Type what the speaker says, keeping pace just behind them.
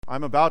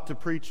I'm about to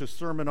preach a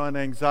sermon on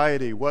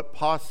anxiety. What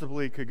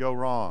possibly could go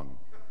wrong?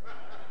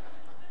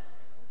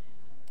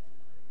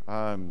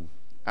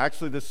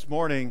 Actually, this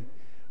morning,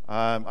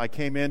 I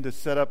came in to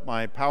set up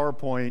my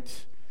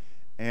PowerPoint,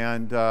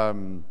 and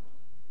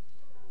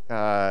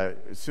as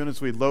soon as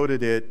we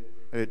loaded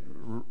it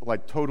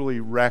like totally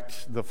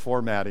wrecked the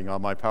formatting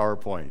on my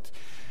PowerPoint.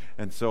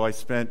 And so I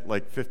spent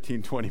like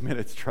 15, 20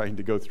 minutes trying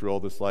to go through all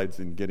the slides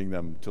and getting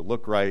them to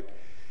look right.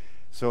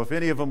 So if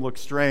any of them look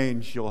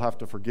strange, you'll have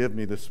to forgive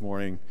me this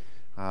morning.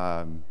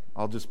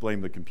 I'll just blame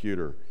the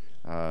computer.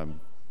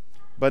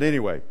 But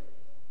anyway,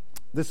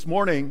 this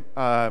morning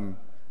I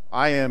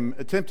am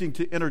attempting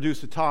to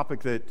introduce a topic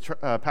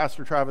that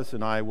Pastor Travis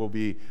and I will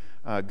be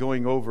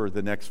going over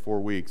the next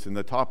 4 weeks, and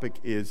the topic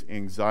is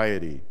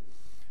anxiety.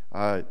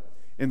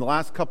 In the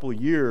last couple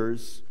of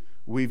years,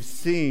 we've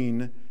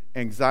seen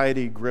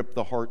anxiety grip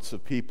the hearts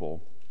of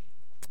people.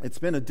 It's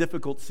been a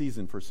difficult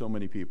season for so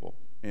many people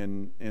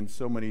in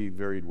so many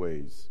varied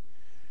ways.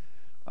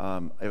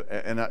 And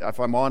if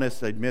I'm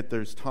honest, I admit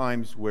there's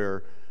times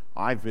where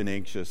I've been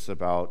anxious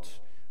about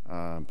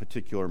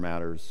particular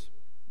matters.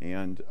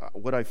 And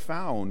what I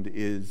found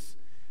is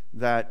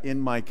that in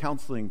my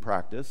counseling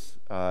practice,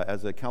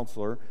 as a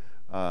counselor,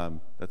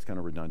 that's kind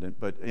of redundant,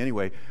 but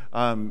anyway,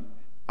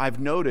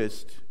 I've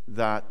noticed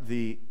that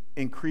the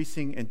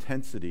increasing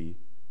intensity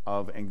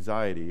of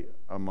anxiety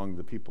among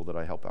the people that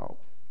I help out.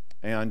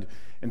 And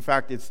in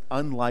fact, it's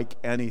unlike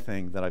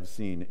anything that I've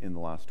seen in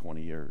the last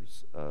 20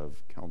 years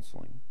of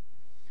counseling.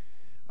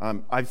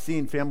 I've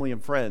seen family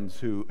and friends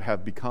who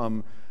have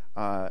become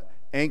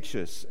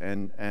anxious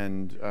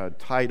and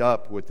tied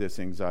up with this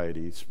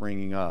anxiety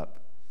springing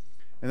up.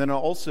 And then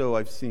also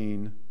I've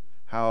seen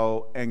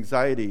how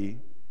anxiety,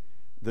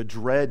 the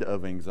dread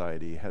of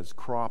anxiety, has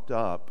cropped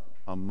up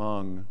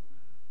among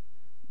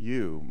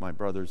you, my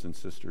brothers and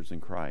sisters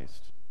in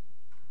Christ.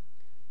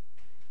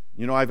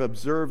 You know, I've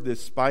observed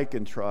this spike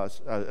in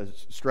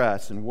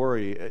stress and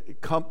worry.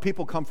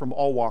 People come from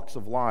all walks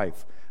of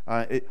life,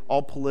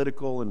 all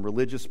political and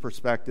religious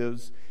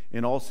perspectives,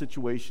 in all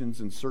situations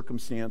and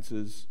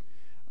circumstances.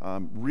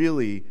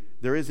 Really,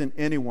 there isn't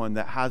anyone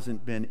that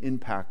hasn't been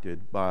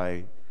impacted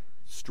by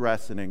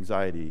stress and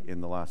anxiety in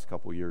the last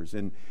couple years.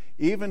 And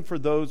even for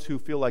those who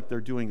feel like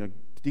they're doing a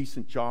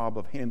decent job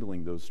of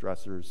handling those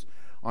stressors,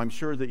 I'm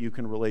sure that you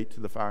can relate to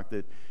the fact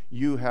that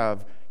you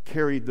have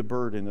carried the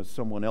burden of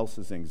someone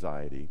else's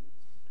anxiety,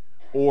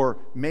 or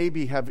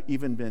maybe have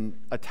even been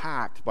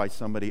attacked by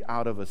somebody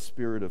out of a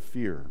spirit of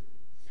fear.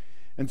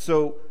 And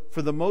so,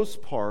 for the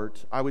most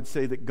part, I would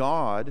say that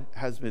God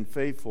has been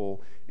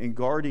faithful in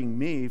guarding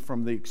me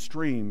from the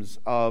extremes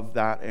of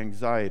that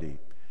anxiety,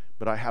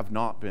 but I have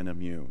not been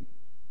immune.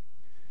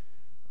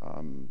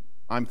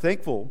 I'm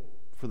thankful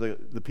for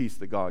the peace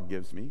that God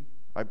gives me.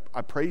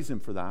 I praise Him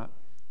for that.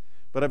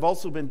 But I've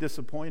also been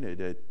disappointed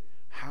at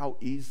how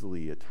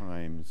easily at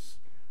times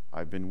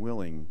I've been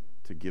willing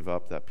to give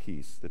up that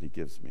peace that He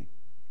gives me.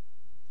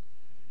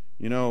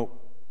 You know,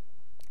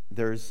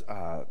 there's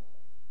a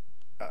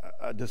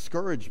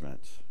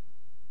discouragement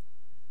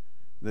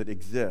that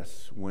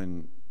exists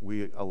when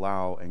we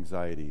allow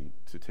anxiety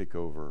to take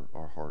over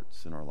our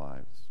hearts and our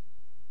lives.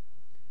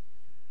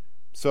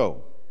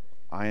 So,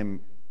 I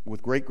am,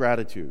 with great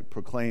gratitude,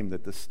 proclaim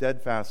that the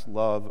steadfast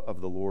love of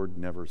the Lord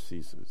never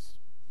ceases.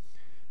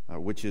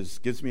 Which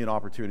gives me an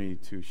opportunity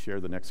to share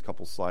the next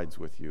couple slides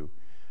with you.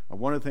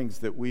 One of the things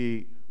that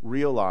we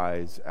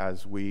realize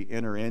as we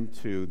enter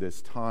into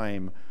this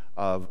time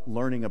of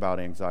learning about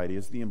anxiety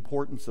is the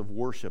importance of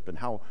worship and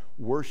how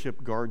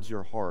worship guards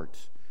your heart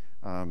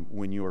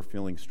when you are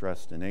feeling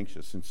stressed and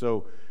anxious. And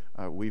so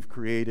we've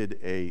created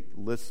a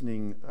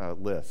listening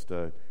list,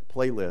 a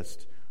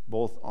playlist,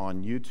 both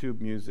on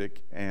YouTube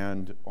Music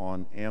and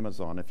on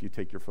Amazon. If you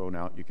take your phone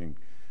out, you can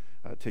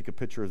take a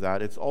picture of that.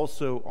 It's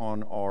also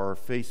on our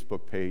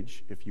Facebook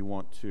page if you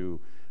want to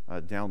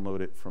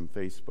download it from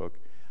Facebook.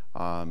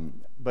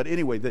 But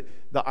anyway, the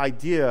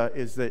idea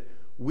is that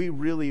we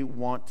really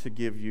want to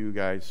give you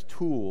guys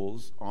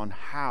tools on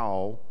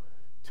how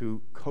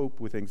to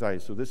cope with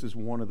anxiety. So this is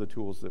one of the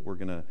tools that we're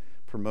going to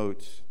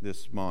promote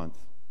this month.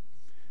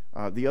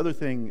 The other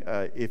thing,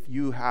 if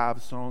you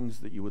have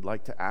songs that you would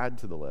like to add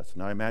to the list,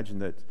 and I imagine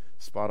that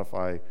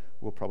Spotify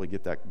will probably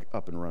get that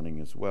up and running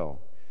as well.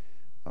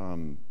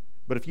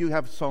 But if you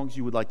have songs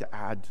you would like to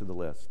add to the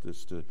list,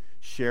 just to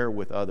share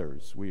with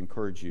others, we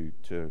encourage you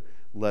to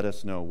let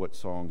us know what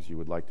songs you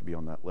would like to be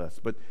on that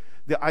list. But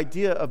the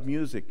idea of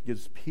music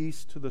gives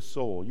peace to the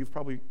soul. You've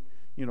probably,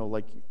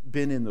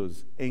 been in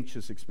those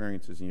anxious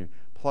experiences, and you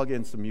plug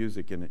in some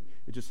music, and it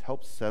just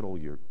helps settle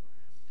your,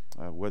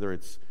 whether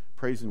it's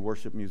praise and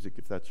worship music,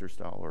 if that's your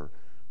style, or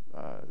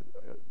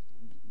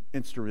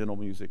instrumental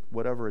music,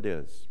 whatever it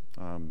is.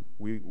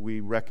 We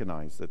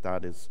recognize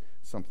that is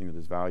something that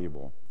is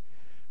valuable.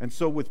 And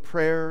so with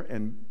prayer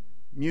and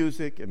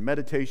music and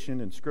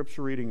meditation and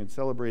scripture reading and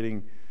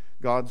celebrating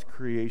God's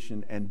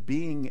creation and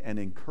being an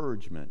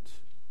encouragement,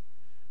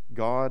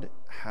 God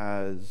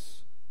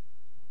has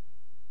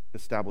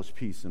established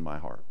peace in my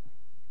heart.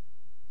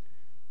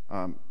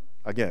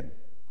 Again,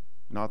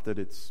 Not that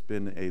it's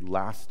been a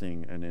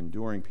lasting and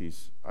enduring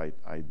peace, I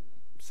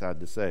sad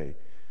to say.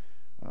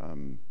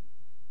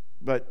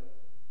 But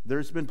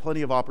there's been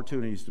plenty of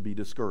opportunities to be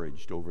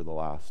discouraged over the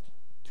last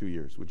 2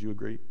 years. Would you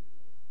agree?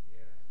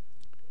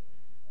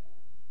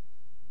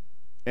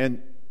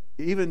 And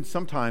even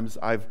sometimes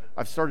I've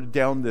started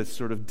down this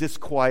sort of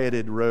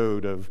disquieted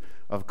road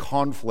of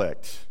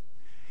conflict.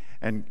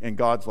 And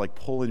God's like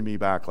pulling me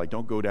back, like,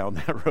 don't go down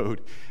that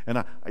road.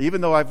 And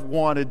even though I've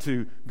wanted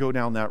to go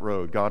down that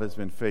road, God has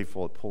been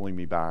faithful at pulling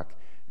me back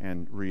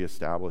and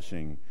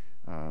reestablishing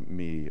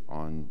me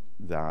on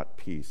that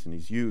peace. And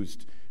He's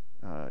used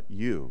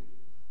you,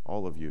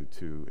 all of you,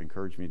 to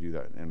encourage me to do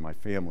that, and my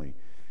family.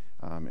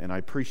 And I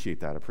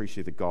appreciate that. I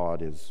appreciate that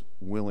God is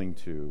willing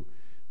to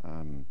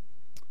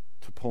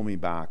pull me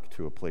back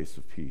to a place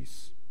of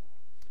peace.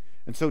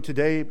 And so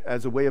today,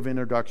 as a way of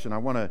introduction, I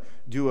want to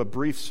do a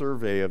brief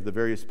survey of the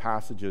various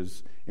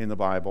passages in the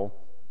Bible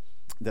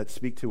that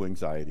speak to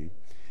anxiety.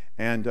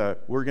 And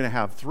we're going to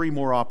have 3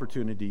 more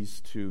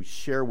opportunities to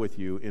share with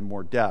you in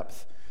more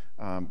depth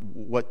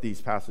what these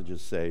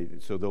passages say.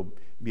 So they'll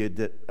be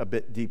a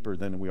bit deeper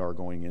than we are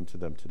going into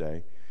them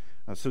today.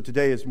 So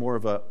today is more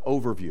of an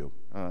overview.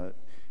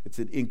 It's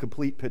an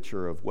incomplete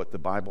picture of what the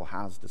Bible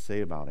has to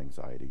say about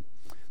anxiety.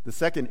 The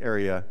second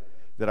area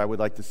that I would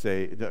like to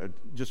say,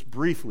 just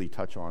briefly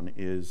touch on,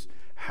 is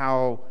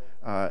how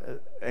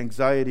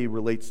anxiety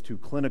relates to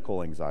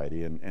clinical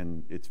anxiety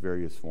and its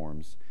various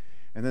forms.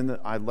 And then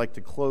I'd like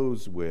to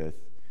close with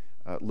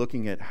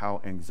looking at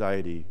how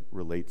anxiety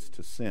relates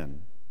to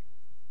sin.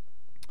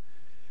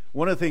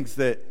 One of the things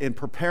that, in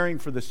preparing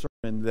for the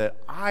sermon, that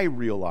I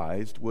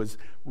realized was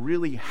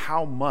really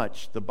how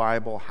much the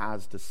Bible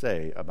has to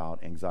say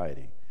about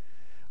anxiety.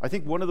 I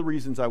think one of the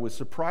reasons I was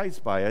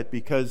surprised by it,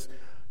 because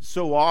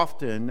so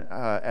often,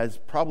 as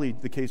probably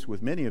the case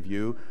with many of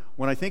you,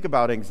 when I think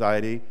about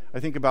anxiety, I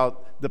think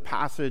about the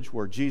passage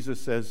where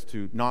Jesus says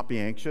to not be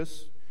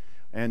anxious,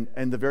 and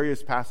the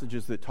various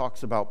passages that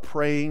talks about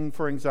praying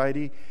for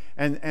anxiety,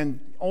 and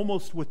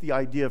almost with the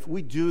idea, if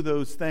we do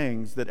those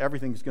things, that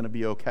everything's going to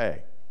be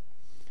okay.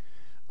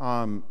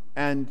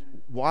 And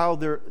while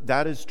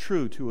that is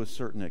true to a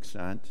certain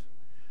extent,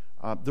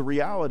 the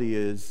reality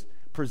is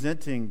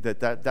presenting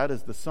that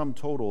is the sum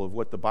total of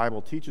what the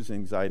Bible teaches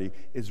anxiety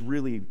is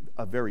really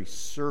a very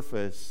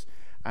surface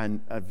and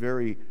a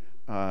very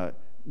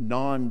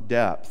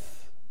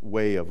non-depth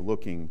way of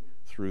looking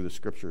through the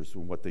Scriptures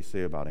and what they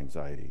say about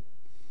anxiety.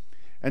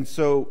 And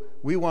so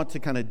we want to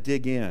kind of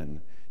dig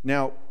in.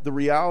 Now, the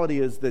reality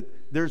is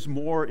that there's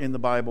more in the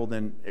Bible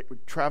than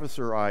Travis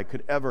or I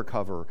could ever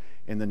cover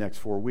in the next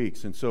 4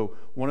 weeks. And so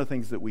one of the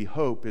things that we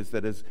hope is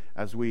that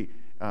as we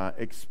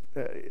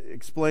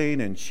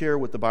explain and share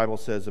what the Bible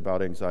says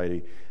about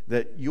anxiety,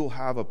 that you'll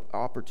have an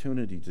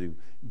opportunity to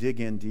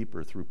dig in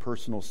deeper through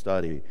personal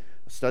study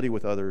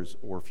with others,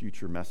 or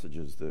future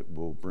messages that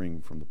we'll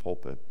bring from the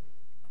pulpit.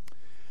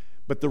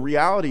 But the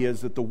reality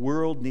is that the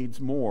world needs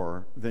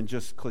more than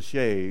just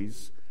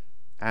cliches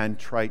and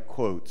trite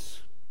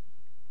quotes.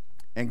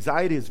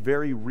 Anxiety is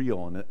very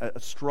real and a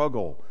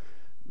struggle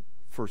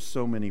for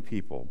so many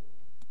people.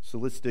 So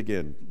let's dig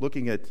in.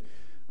 Looking at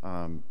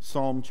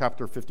Psalm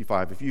chapter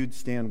 55. If you'd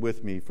stand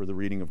with me for the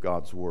reading of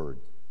God's Word.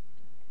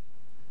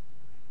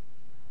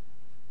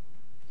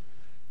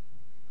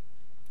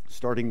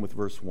 Starting with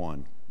verse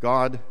 1.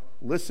 God,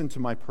 listen to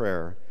my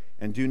prayer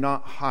and do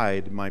not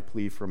hide my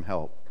plea for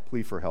help.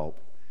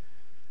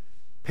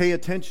 Pay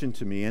attention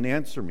to me and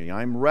answer me.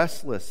 I'm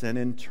restless and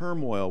in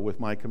turmoil with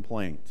my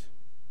complaint.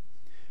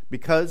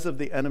 Because of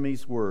the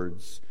enemy's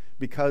words,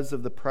 because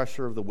of the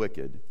pressure of the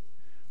wicked,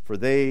 for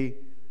they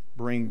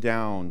bring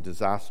down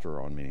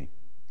disaster on me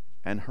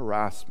and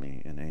harass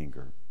me in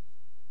anger.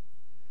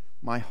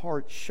 My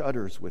heart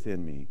shudders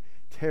within me.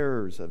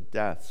 Terrors of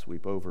death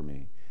sweep over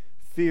me.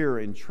 Fear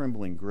and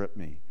trembling grip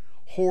me.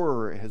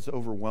 Horror has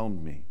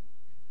overwhelmed me.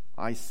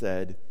 I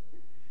said,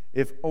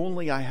 if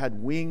only I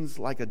had wings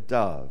like a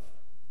dove,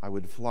 I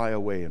would fly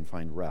away and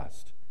find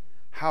rest.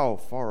 How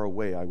far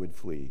away I would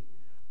flee.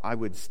 I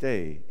would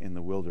stay in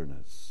the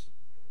wilderness.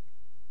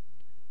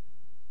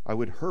 I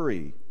would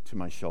hurry to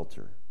my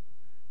shelter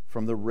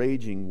from the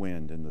raging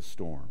wind and the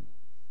storm.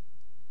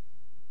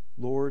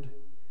 Lord,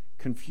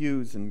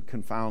 confuse and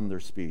confound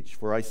their speech,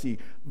 for I see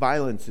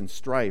violence and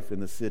strife in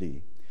the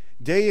city.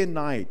 Day and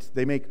night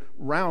they make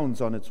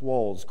rounds on its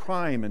walls.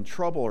 Crime and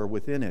trouble are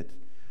within it.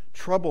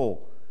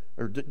 Trouble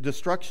or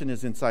destruction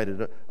is inside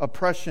it.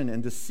 Oppression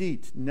and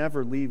deceit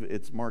never leave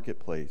its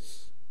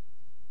marketplace.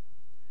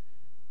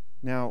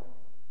 Now,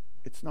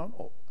 it's not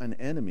an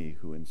enemy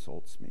who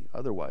insults me.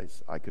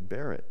 Otherwise, I could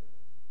bear it.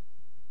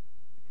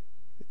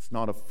 It's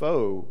not a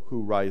foe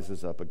who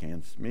rises up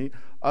against me.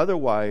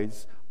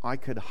 Otherwise, I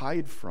could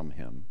hide from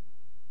him.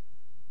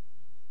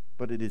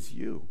 But it is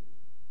you,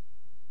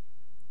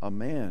 a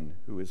man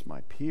who is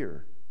my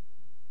peer,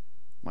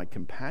 my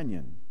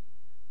companion,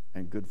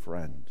 and good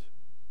friend.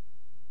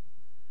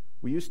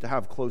 We used to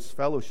have close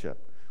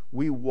fellowship.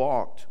 We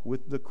walked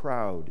with the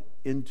crowd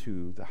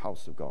into the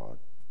house of God.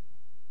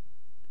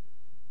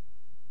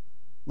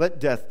 Let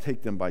death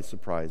take them by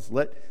surprise.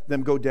 Let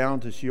them go down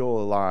to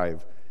Sheol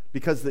alive,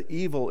 because the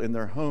evil in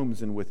their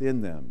homes and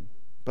within them.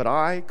 But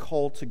I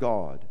call to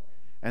God,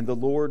 and the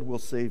Lord will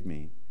save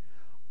me.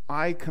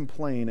 I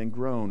complain and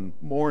groan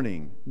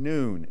morning,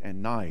 noon,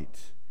 and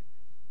night,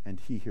 and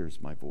he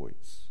hears my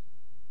voice.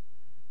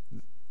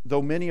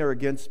 Though many are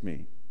against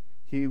me,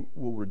 he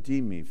will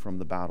redeem me from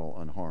the battle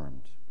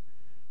unharmed.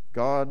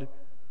 God,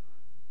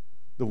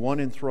 the one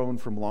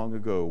enthroned from long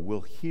ago,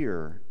 will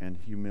hear and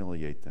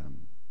humiliate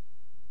them,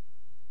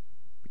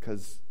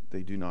 because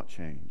they do not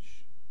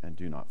change and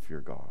do not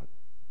fear God.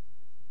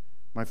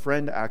 My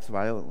friend acts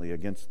violently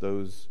against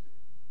those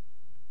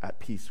at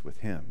peace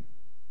with him.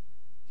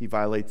 He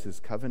violates his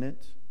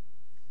covenant.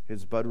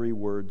 His buttery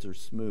words are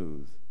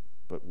smooth,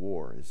 but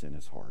war is in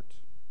his heart.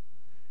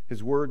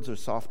 His words are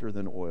softer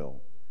than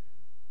oil,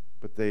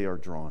 but they are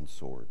drawn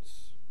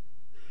swords.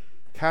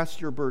 Cast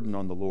your burden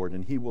on the Lord,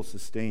 and he will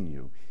sustain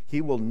you.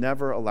 He will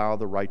never allow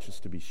the righteous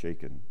to be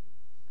shaken.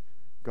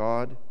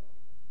 God,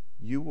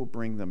 you will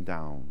bring them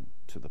down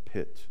to the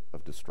pit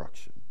of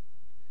destruction.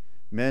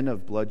 Men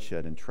of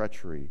bloodshed and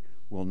treachery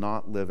will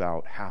not live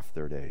out half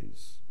their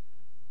days,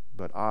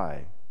 but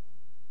I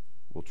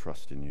will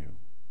trust in you.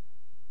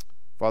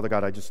 Father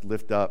God, I just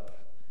lift up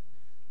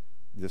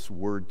this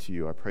word to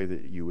you. I pray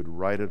that you would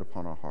write it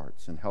upon our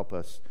hearts and help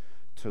us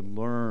to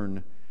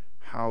learn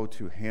how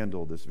to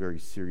handle this very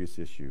serious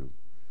issue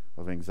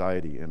of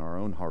anxiety in our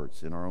own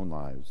hearts, in our own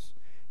lives,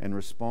 and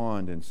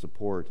respond and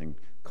support and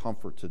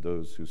comfort to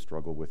those who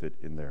struggle with it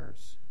in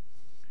theirs.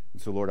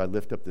 And so, Lord, I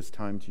lift up this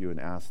time to you and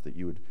ask that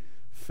you would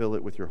fill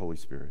it with your Holy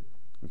Spirit.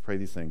 We pray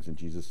these things in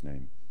Jesus'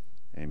 name.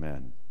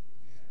 Amen.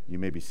 You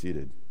may be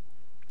seated.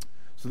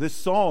 So this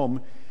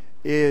psalm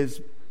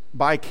is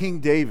by King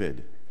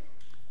David.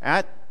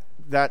 At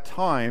that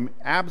time,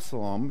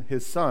 Absalom,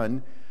 his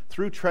son,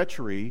 through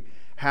treachery,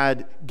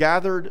 had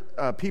gathered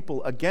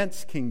people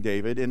against King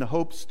David in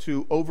hopes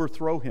to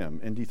overthrow him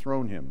and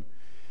dethrone him.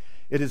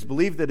 It is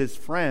believed that his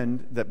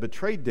friend that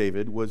betrayed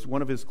David was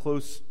one of his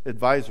close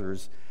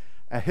advisors,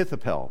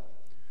 Ahithophel.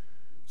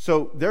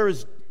 So there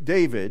is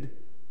David.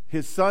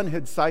 His son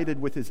had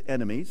sided with his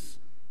enemies,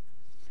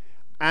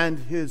 and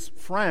his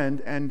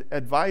friend and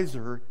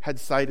advisor had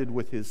sided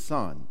with his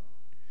son.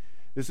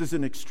 This is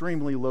an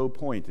extremely low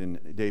point in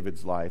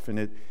David's life,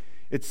 and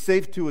it's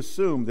safe to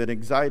assume that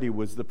anxiety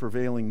was the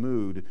prevailing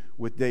mood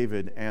with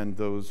David and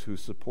those who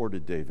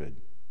supported David.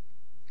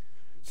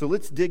 So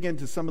let's dig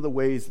into some of the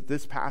ways that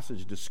this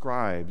passage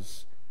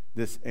describes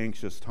this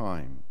anxious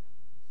time.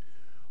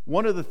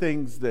 One of the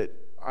things that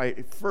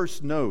I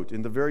first note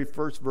in the very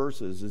first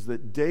verses is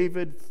that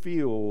David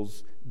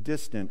feels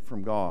distant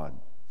from God.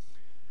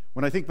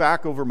 When I think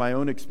back over my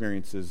own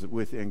experiences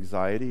with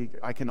anxiety,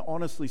 I can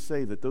honestly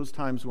say that those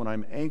times when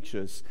I'm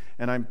anxious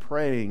and I'm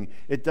praying,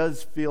 it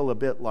does feel a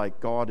bit like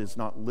God is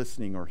not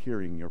listening or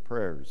hearing your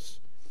prayers.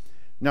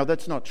 Now,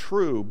 that's not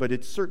true, but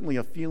it's certainly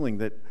a feeling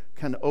that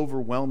can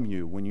overwhelm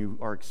you when you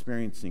are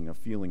experiencing a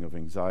feeling of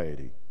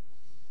anxiety.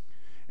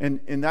 And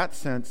in that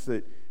sense,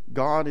 that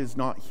God is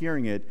not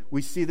hearing it,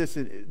 we see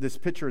this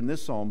picture in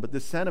this psalm, but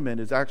this sentiment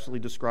is actually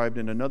described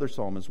in another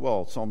psalm as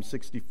well. Psalm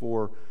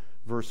 64,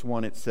 verse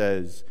 1, it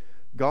says,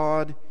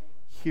 God,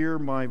 hear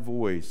my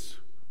voice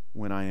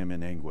when I am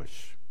in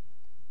anguish.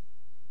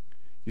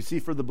 You see,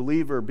 for the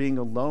believer, being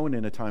alone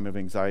in a time of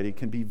anxiety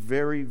can be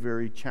very,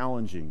 very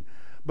challenging.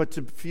 But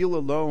to feel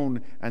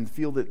alone and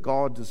feel that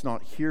God does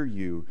not hear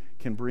you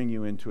can bring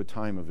you into a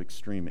time of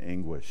extreme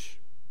anguish.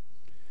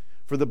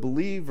 For the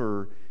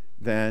believer,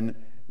 then,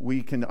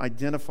 we can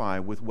identify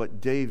with what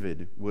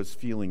David was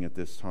feeling at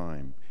this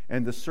time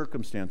and the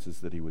circumstances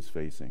that he was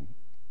facing.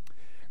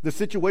 The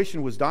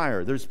situation was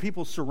dire. There's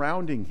people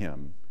surrounding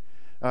him.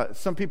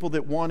 Some people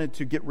that wanted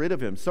to get rid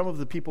of him. Some of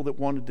the people that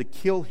wanted to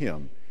kill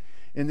him.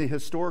 In the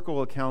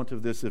historical account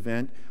of this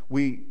event,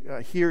 we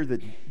hear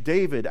that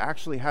David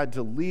actually had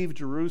to leave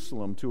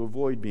Jerusalem to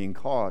avoid being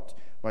caught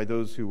by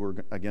those who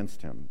were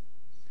against him.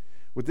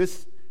 With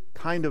this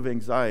kind of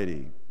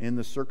anxiety in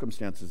the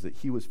circumstances that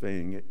he was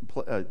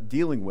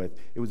dealing with,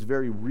 it was a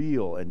very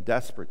real and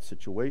desperate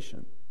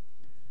situation.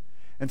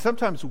 And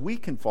sometimes we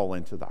can fall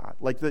into that.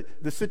 Like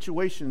the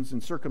situations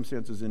and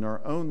circumstances in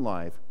our own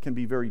life can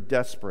be very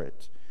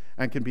desperate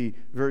and can be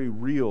very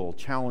real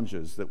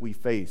challenges that we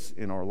face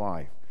in our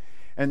life.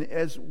 And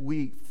as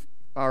we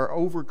are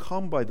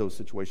overcome by those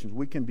situations,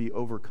 we can be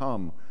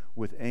overcome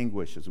with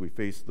anguish as we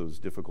face those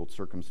difficult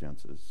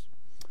circumstances.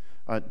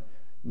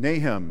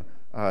 Nahum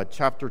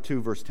chapter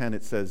 2, verse 10,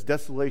 it says,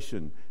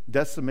 desolation,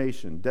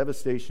 decimation,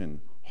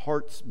 devastation,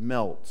 hearts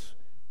melt,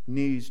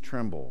 knees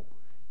tremble,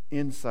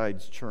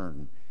 insides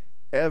churn,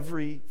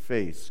 every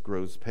face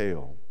grows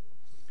pale.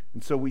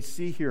 And so we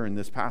see here in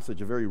this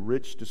passage a very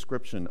rich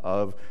description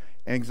of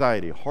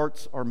anxiety.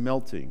 Hearts are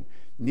melting,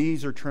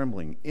 knees are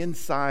trembling,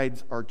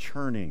 insides are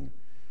churning,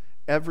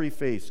 every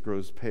face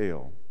grows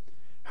pale.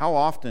 How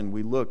often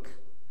we look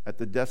at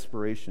the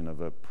desperation of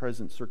a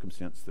present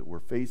circumstance that we're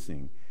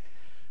facing,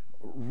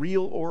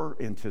 real or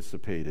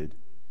anticipated,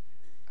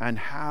 and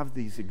have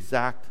these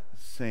exact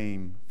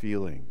same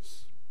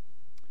feelings.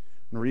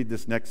 I'm going to read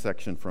this next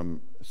section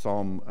from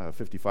Psalm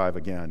 55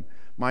 again.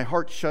 My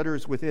heart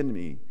shudders within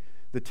me.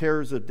 The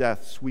terrors of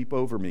death sweep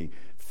over me.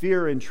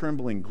 Fear and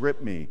trembling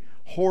grip me.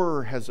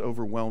 Horror has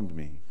overwhelmed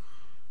me.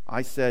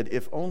 I said,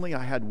 if only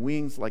I had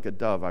wings like a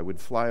dove, I would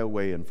fly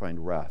away and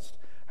find rest.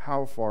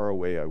 How far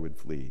away I would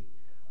flee.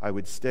 I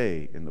would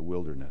stay in the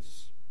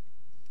wilderness.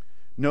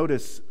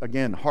 Notice,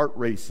 again, heart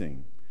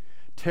racing.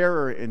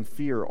 Terror and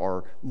fear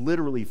are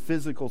literally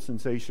physical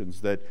sensations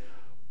that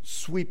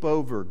sweep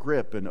over,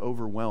 grip, and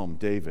overwhelm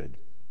David.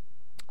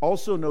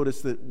 Also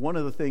notice that one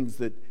of the things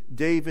that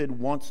David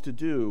wants to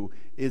do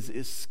is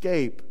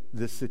escape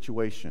this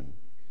situation.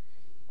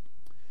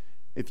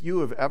 If you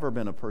have ever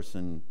been a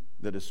person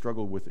that has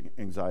struggled with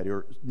anxiety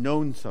or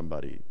known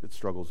somebody that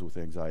struggles with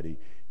anxiety,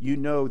 you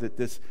know that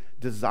this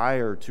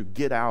desire to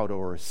get out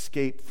or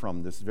escape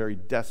from this very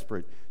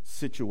desperate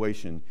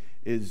situation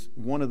is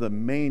one of the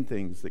main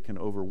things that can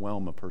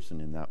overwhelm a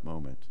person in that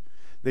moment.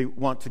 They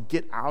want to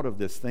get out of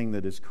this thing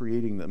that is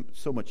creating them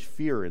so much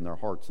fear in their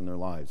hearts and their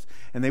lives.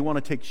 And they want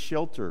to take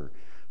shelter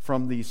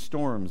from these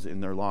storms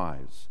in their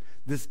lives.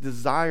 This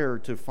desire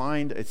to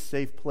find a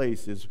safe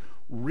place is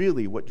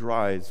really what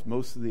drives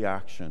most of the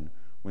action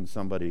when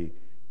somebody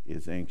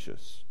is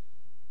anxious.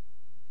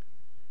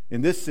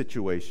 In this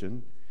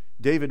situation,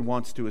 David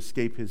wants to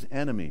escape his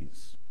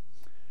enemies.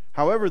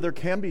 However, there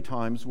can be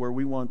times where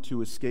we want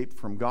to escape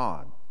from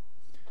God.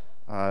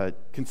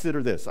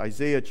 Consider this,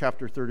 Isaiah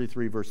chapter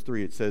 33, verse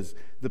 3. It says,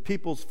 the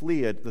peoples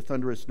flee at the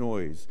thunderous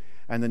noise,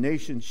 and the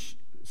nations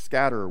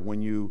scatter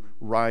when you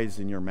rise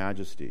in your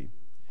majesty.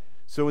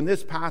 So in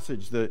this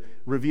passage that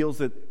reveals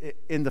that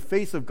in the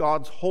face of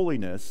God's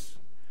holiness,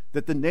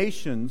 that the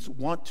nations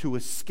want to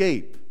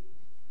escape.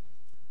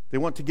 They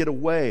want to get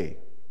away.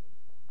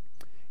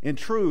 In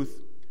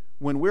truth,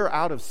 when we're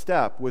out of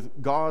step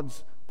with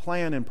God's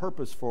plan and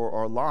purpose for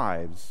our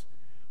lives,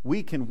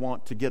 we can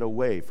want to get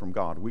away from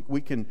God.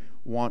 We can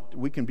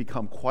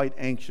become quite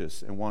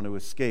anxious and want to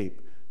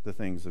escape the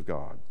things of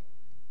God.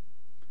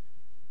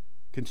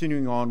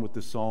 Continuing on with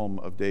the Psalm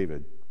of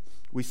David,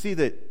 we see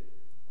that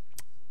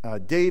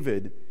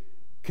David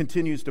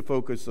continues to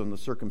focus on the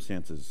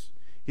circumstances.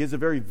 He has a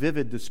very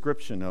vivid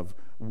description of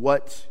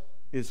what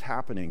is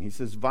happening. He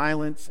says,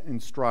 violence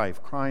and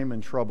strife, crime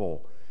and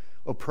trouble,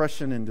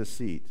 oppression and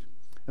deceit.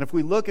 And if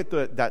we look at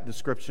that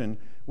description,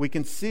 we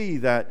can see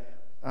that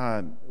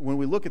when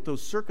we look at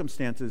those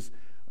circumstances,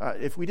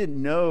 if we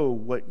didn't know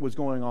what was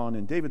going on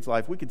in David's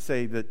life, we could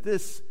say that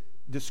this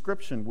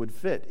description would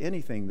fit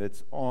anything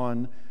that's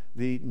on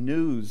the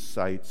news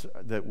sites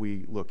that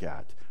we look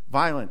at.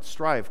 Violence,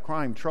 strife,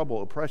 crime,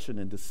 trouble, oppression,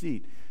 and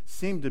deceit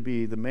seem to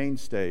be the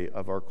mainstay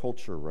of our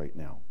culture right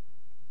now.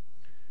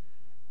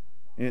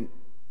 And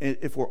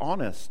if we're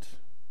honest,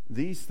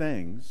 these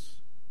things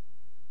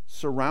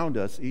surround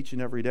us each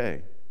and every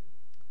day.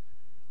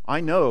 I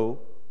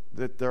know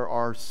that there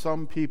are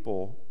some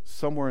people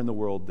somewhere in the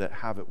world that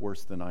have it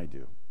worse than I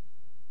do,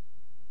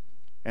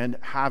 and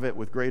have it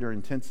with greater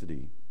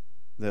intensity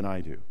than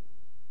I do.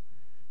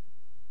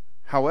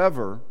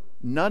 However,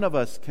 none of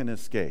us can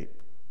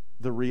escape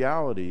the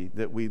reality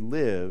that we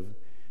live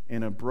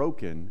in a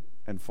broken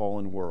and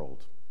fallen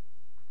world.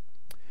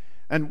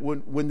 And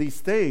when these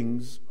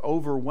things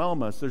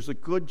overwhelm us, there's a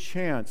good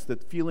chance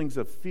that feelings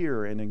of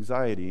fear and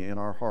anxiety in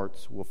our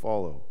hearts will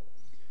follow.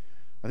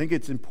 I think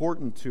it's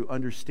important to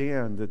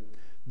understand that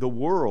the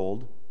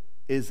world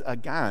is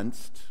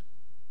against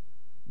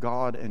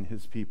God and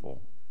his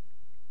people.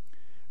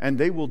 And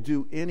they will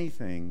do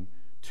anything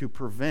to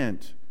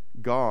prevent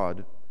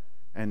God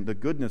and the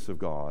goodness of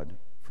God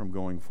from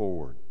going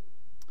forward.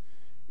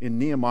 In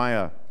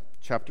Nehemiah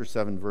chapter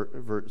 4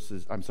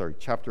 verses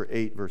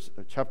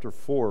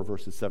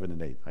 7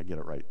 and 8. I get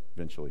it right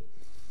eventually.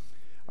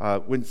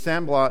 When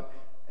Sanballat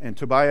and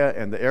Tobiah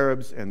and the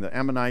Arabs and the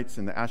Ammonites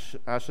and the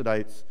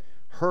Ashdodites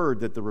heard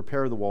that the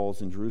repair of the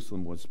walls in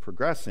Jerusalem was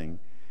progressing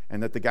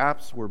and that the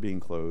gaps were being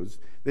closed,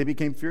 they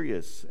became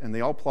furious, and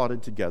they all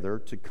plotted together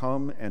to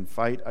come and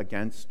fight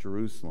against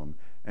Jerusalem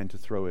and to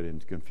throw it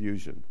into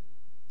confusion.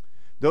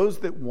 Those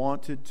that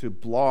wanted to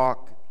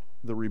block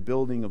the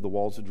rebuilding of the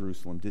walls of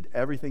Jerusalem did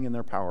everything in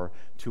their power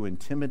to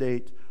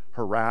intimidate,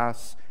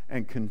 harass,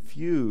 and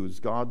confuse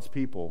God's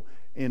people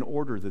in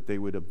order that they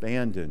would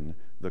abandon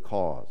the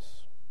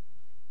cause.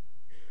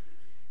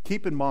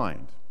 Keep in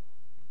mind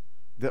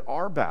that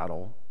our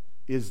battle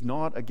is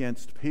not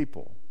against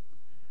people,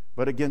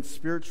 but against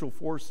spiritual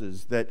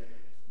forces that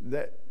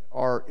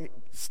are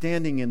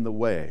standing in the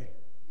way.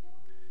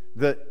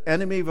 The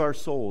enemy of our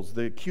souls,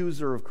 the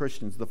accuser of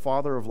Christians, the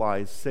father of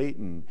lies,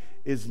 Satan,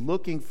 is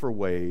looking for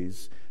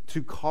ways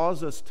to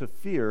cause us to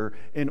fear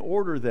in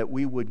order that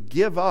we would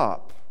give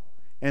up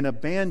and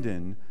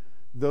abandon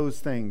those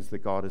things that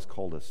God has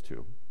called us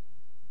to.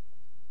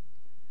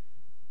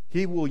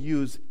 He will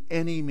use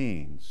any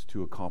means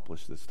to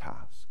accomplish this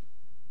task.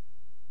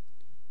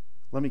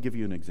 Let me give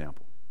you an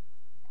example.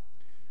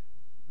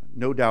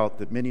 No doubt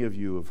that many of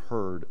you have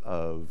heard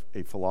of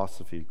a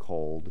philosophy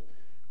called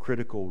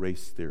critical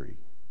race theory.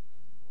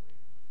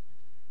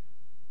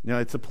 Now,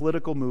 it's a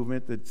political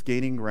movement that's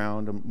gaining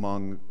ground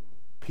among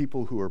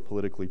people who are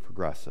politically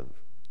progressive.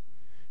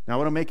 Now, I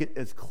want to make it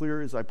as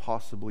clear as I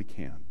possibly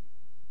can.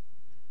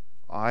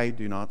 I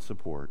do not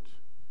support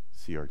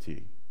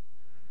CRT,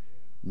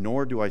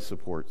 nor do I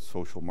support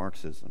social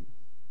Marxism.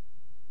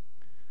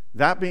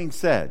 That being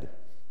said,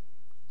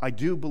 I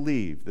do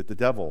believe that the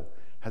devil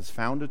has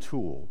found a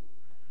tool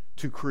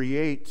to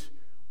create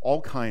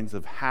all kinds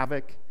of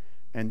havoc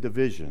and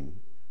division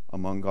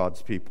among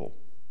God's people.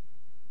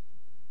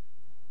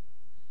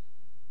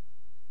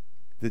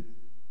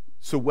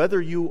 So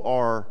whether you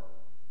are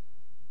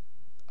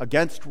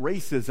against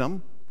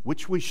racism,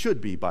 which we should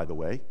be, by the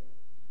way,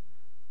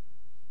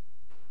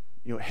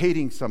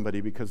 hating somebody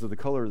because of the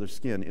color of their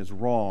skin is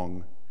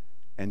wrong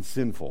and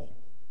sinful.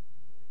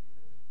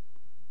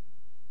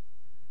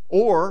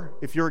 Or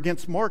if you're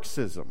against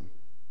Marxism,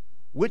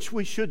 which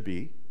we should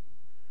be,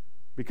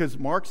 because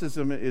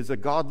Marxism is a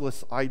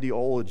godless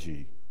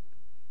ideology,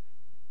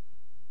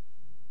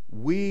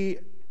 we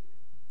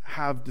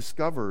have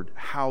discovered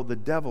how the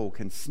devil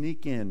can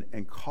sneak in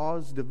and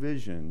cause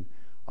division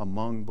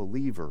among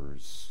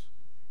believers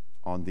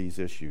on these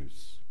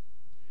issues.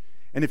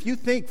 And if you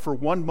think for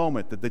one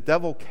moment that the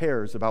devil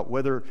cares about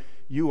whether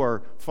you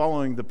are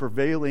following the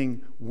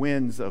prevailing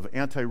winds of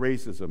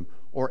anti-racism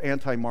or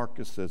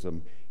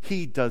anti-Marxism,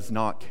 he does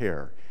not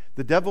care.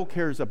 The devil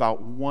cares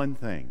about one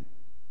thing,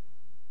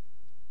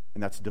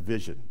 and that's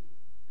division.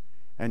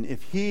 And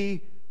if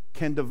he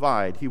can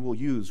divide, he will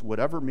use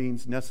whatever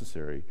means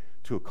necessary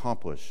to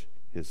accomplish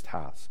his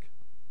task.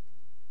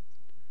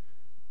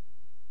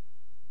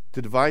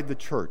 To divide the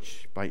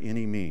church by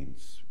any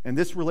means. And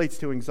this relates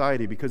to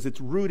anxiety because it's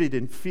rooted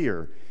in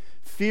fear.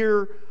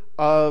 Fear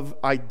of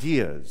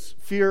ideas,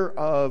 fear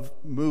of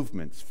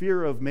movements,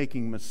 fear of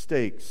making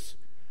mistakes,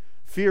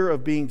 fear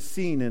of being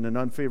seen in an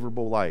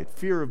unfavorable light,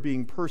 fear of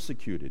being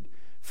persecuted,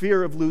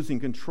 fear of losing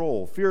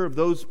control, fear of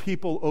those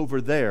people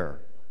over there,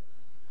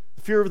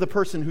 fear of the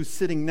person who's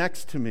sitting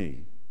next to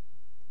me,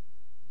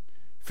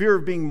 fear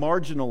of being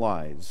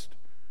marginalized,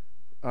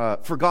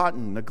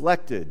 forgotten,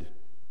 neglected,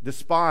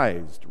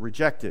 despised,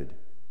 rejected,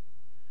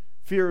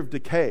 fear of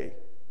decay,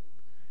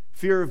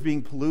 fear of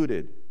being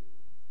polluted,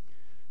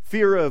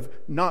 fear of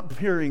not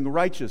appearing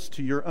righteous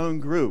to your own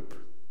group.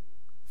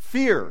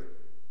 Fear.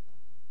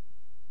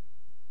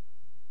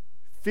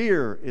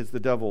 Fear is the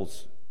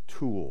devil's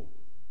tool,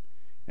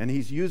 and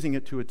he's using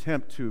it to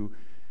attempt to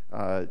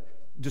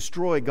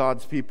destroy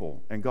God's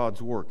people and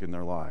God's work in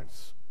their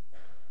lives.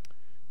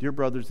 Dear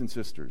brothers and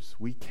sisters,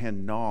 we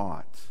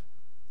cannot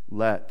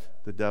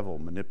let the devil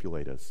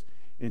manipulate us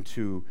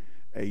into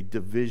a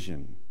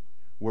division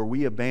where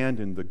we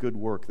abandon the good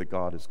work that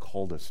God has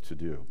called us to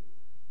do.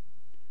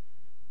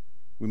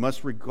 We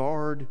must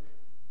regard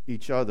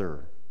each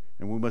other,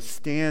 and we must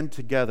stand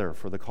together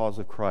for the cause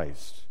of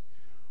Christ,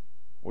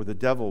 or the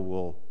devil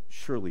will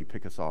surely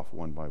pick us off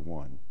one by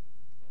one.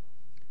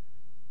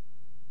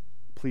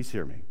 Please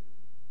hear me.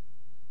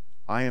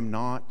 I am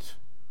not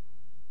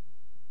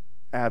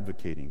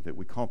advocating that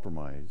we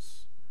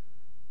compromise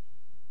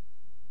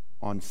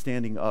on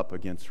standing up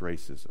against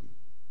racism.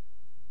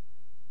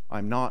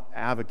 I'm not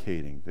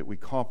advocating that we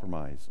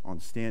compromise on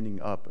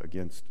standing up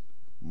against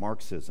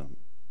Marxism.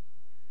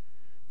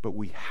 But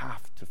we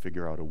have to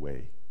figure out a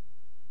way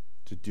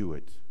to do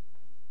it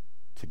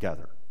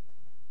together.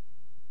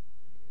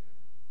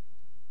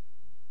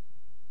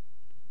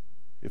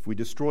 If we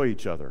destroy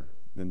each other,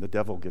 then the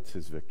devil gets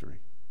his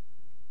victory.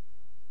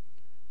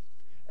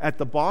 At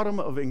the bottom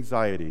of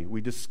anxiety, we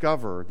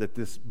discover that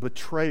this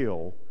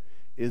betrayal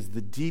is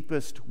the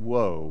deepest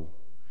woe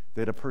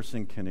that a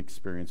person can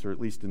experience, or at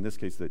least in this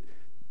case that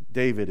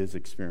David is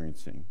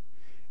experiencing.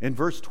 In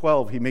verse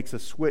 12, he makes a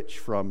switch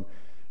from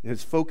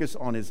his focus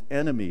on his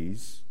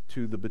enemies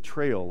to the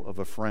betrayal of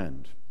a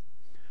friend.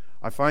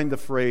 I find the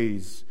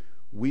phrase,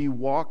 "we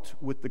walked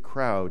with the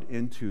crowd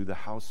into the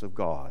house of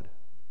God,"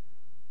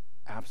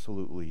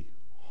 absolutely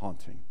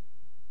haunting.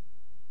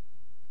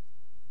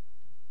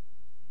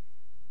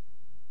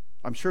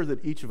 I'm sure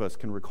that each of us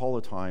can recall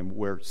a time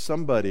where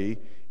somebody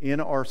in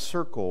our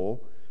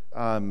circle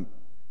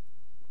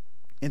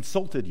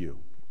insulted you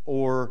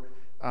or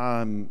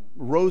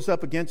rose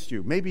up against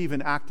you, maybe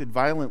even acted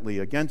violently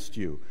against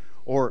you,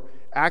 or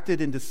acted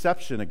in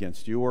deception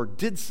against you, or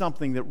did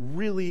something that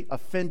really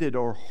offended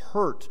or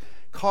hurt,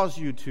 caused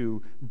you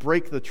to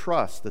break the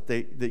trust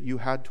that you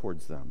had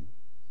towards them.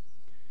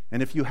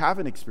 And if you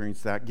haven't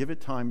experienced that, give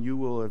it time, you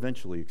will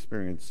eventually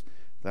experience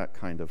that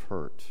kind of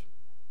hurt.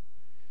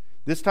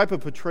 This type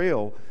of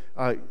betrayal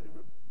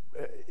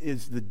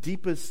is the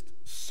deepest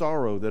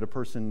sorrow that a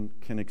person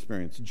can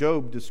experience.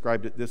 Job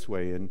described it this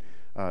way in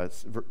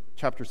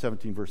chapter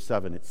 17, verse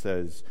 7. It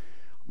says,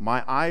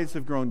 "My eyes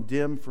have grown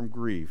dim from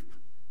grief,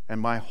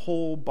 and my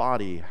whole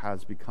body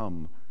has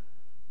become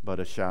but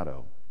a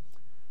shadow."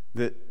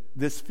 That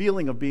this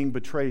feeling of being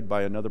betrayed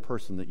by another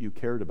person that you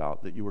cared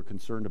about, that you were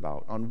concerned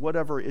about, on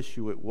whatever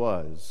issue it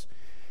was,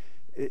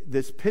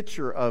 this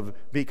picture of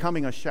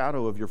becoming a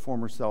shadow of your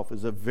former self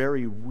is a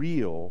very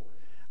real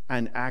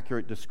and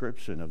accurate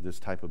description of this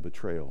type of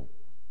betrayal.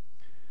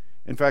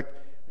 In fact,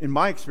 in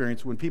my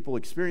experience, when people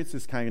experience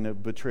this kind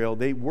of betrayal,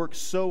 they work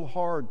so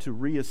hard to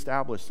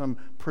reestablish some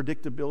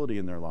predictability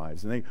in their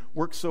lives. And they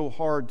work so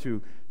hard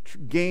to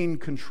gain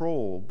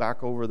control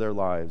back over their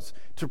lives,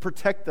 to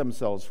protect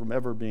themselves from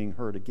ever being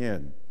hurt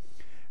again.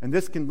 And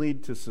this can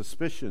lead to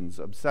suspicions,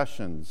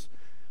 obsessions,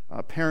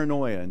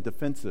 paranoia, and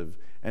defensive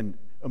and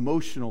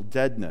emotional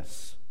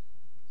deadness.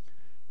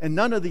 And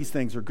none of these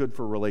things are good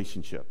for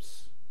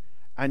relationships.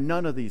 And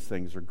none of these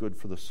things are good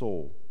for the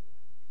soul.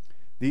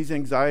 These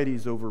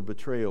anxieties over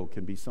betrayal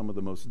can be some of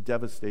the most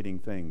devastating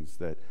things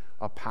that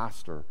a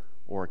pastor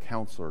or a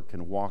counselor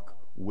can walk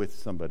with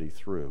somebody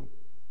through.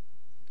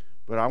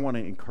 But I want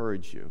to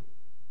encourage you.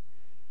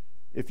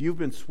 If you've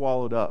been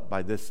swallowed up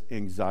by this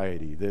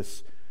anxiety,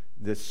 this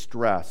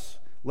stress,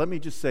 let me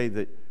just say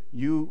that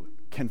you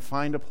can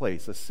find a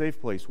place, a safe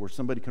place, where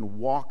somebody can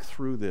walk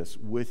through this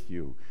with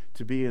you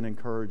to be an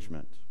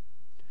encouragement.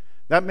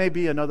 That may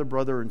be another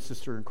brother and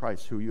sister in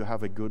Christ who you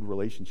have a good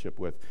relationship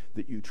with,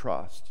 that you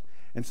trust.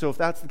 And so if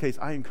that's the case,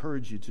 I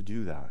encourage you to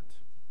do that.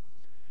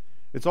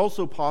 It's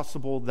also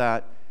possible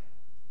that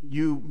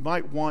you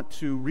might want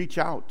to reach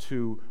out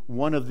to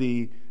one of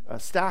the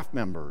staff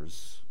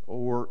members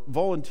or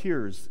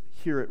volunteers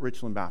here at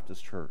Richland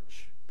Baptist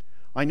Church.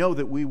 I know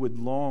that we would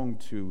long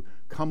to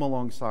come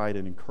alongside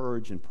and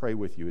encourage and pray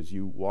with you as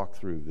you walk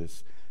through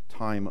this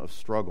time of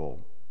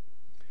struggle.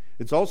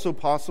 It's also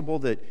possible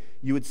that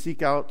you would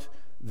seek out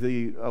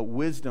the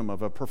wisdom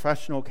of a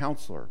professional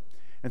counselor.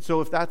 And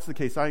so if that's the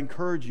case, I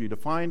encourage you to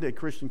find a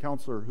Christian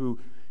counselor who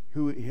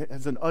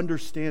has an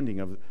understanding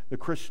of the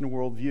Christian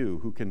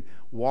worldview, who can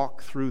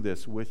walk through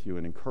this with you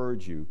and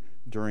encourage you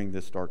during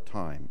this dark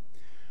time.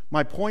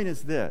 My point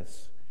is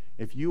this: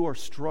 if you are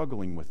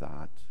struggling with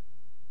that,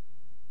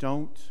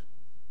 don't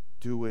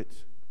do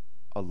it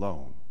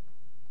alone.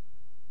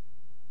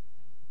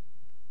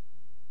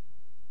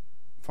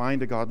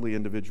 Find a godly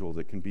individual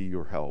that can be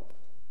your help.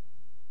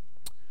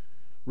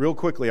 Real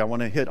quickly, I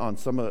want to hit on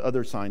some of the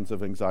other signs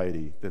of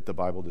anxiety that the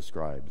Bible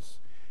describes.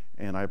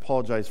 And I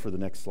apologize for the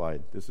next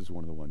slide. This is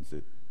one of the ones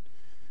that,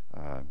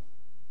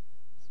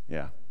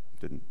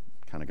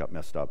 kind of got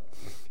messed up.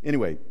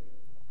 Anyway,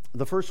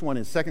 the first one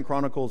is 2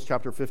 Chronicles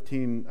chapter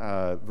 15,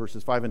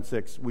 verses 5 and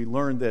 6. We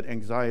learn that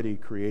anxiety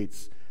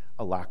creates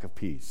a lack of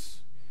peace.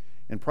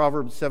 In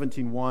Proverbs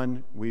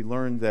 17:1, we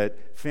learn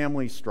that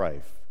family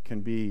strife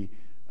can be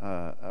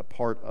a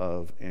part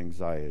of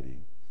anxiety.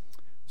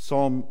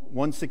 Psalm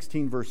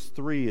 116, verse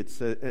 3, it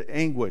says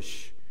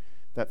anguish,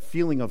 that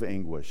feeling of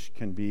anguish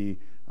can be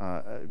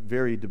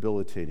very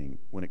debilitating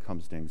when it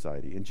comes to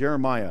anxiety. In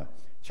Jeremiah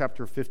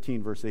chapter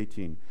 15, verse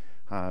 18,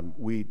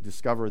 we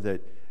discover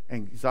that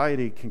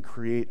anxiety can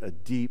create a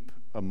deep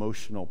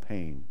emotional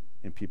pain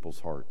in people's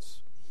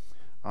hearts.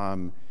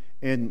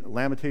 In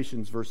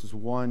Lamentations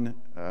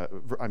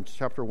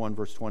chapter 1,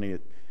 verse 20,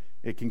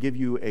 it can give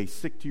you a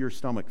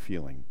sick-to-your-stomach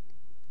feeling.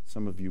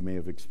 Some of you may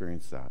have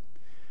experienced that.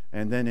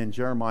 And then in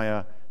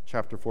Jeremiah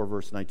chapter 4,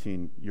 verse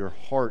 19, your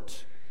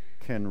heart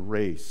can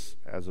race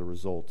as a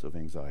result of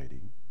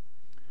anxiety.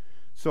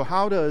 So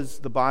how does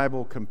the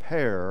Bible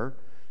compare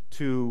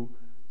to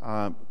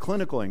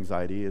clinical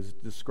anxiety as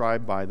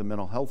described by the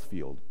mental health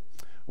field?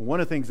 One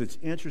of the things that's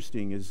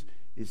interesting is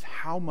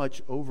how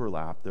much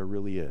overlap there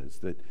really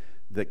is.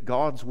 That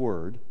God's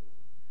Word,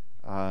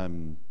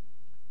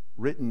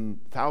 written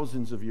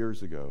thousands of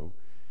years ago,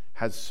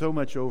 has so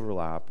much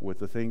overlap with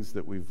the things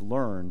that we've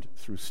learned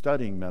through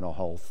studying mental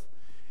health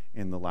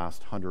in the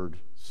last 100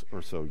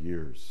 or so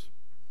years.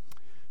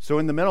 So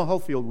in the mental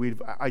health field,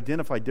 we've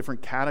identified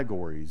different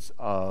categories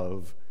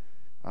of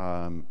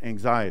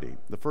anxiety.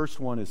 The first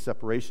one is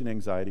separation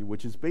anxiety,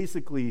 which is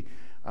basically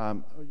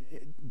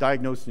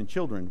diagnosed in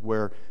children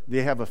where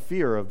they have a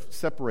fear of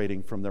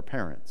separating from their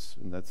parents,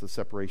 and that's the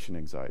separation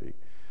anxiety.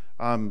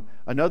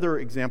 Another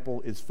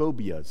example is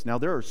phobias. Now,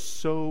 there are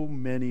so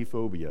many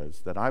phobias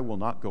that I will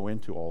not go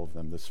into all of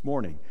them this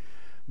morning.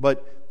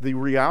 But the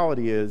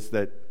reality is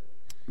that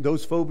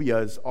those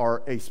phobias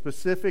are a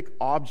specific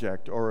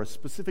object or a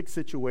specific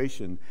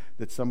situation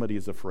that somebody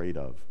is afraid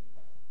of.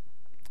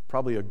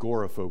 Probably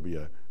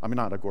agoraphobia. I mean,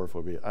 not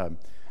agoraphobia.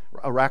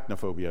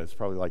 Arachnophobia is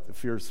probably like the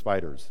fear of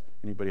spiders.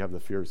 Anybody have the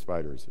fear of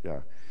spiders?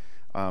 Yeah.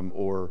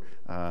 Or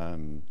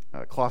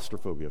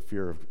claustrophobia,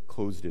 fear of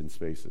closed-in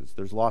spaces.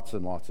 There's lots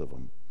and lots of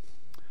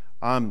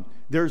them.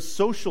 There's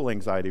social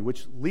anxiety,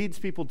 which leads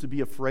people to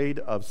be afraid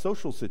of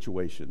social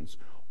situations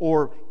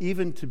or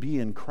even to be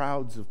in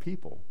crowds of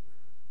people.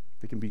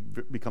 They can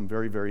become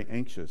very, very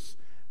anxious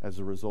as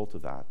a result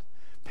of that.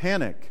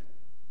 Panic.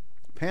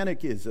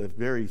 Panic is a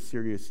very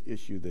serious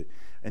issue, that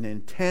an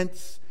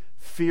intense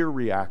fear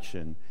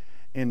reaction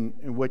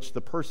in which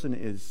the person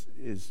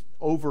is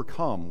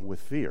overcome with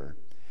fear.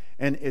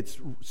 And it's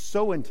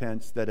so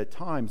intense that at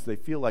times they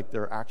feel like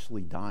they're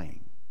actually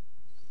dying.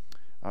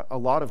 A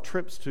lot of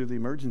trips to the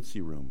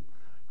emergency room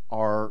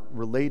are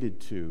related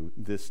to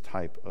this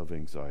type of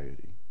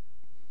anxiety.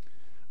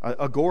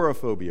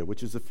 Agoraphobia,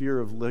 which is a fear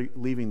of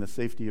leaving the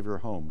safety of your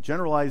home.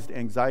 Generalized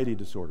anxiety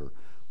disorder,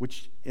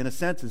 which in a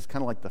sense is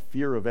kind of like the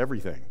fear of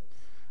everything.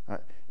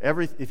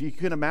 If you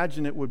can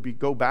imagine it would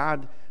go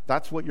bad,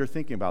 that's what you're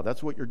thinking about.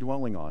 That's what you're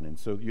dwelling on. And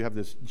so you have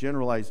this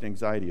generalized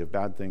anxiety of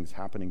bad things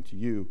happening to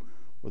you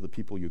or the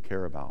people you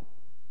care about.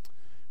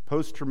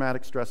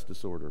 Post-traumatic stress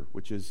disorder,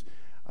 which is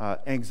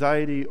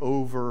anxiety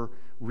over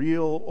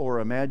real or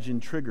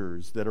imagined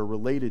triggers that are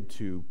related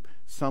to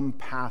some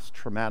past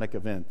traumatic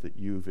event that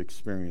you've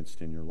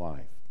experienced in your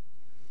life.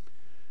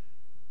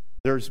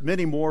 There's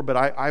many more, but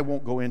I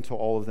won't go into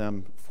all of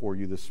them for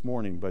you this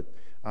morning, but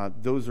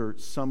those are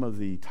some of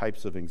the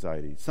types of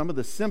anxiety. Some of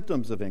the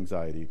symptoms of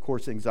anxiety. Of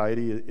course,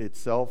 anxiety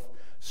itself,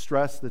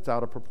 stress that's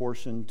out of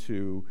proportion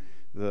to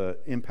the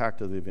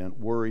impact of the event,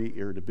 worry,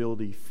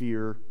 irritability,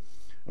 fear,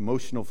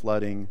 emotional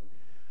flooding,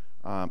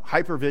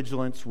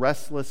 hypervigilance,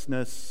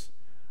 restlessness,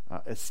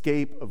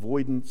 escape,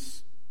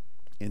 avoidance,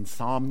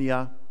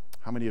 insomnia.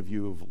 How many of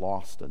you have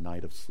lost a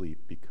night of sleep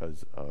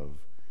because of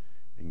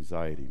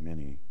anxiety?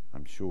 Many,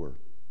 I'm sure.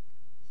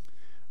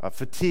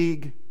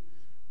 Fatigue,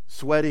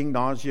 sweating,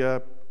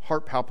 nausea,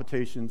 heart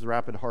palpitations,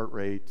 rapid heart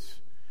rate,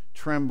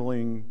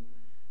 trembling,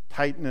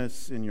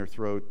 tightness in your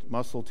throat,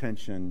 muscle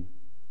tension,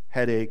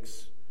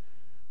 headaches,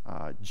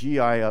 GI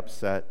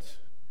upset,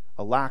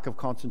 a lack of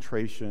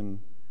concentration,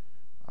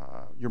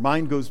 your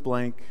mind goes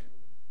blank,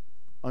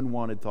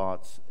 unwanted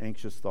thoughts,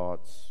 anxious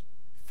thoughts,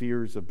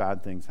 fears of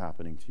bad things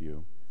happening to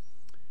you,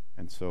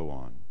 and so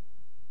on.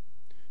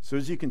 So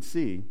as you can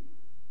see,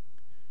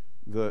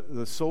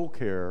 the soul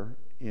care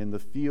in the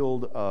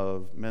field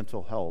of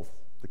mental health,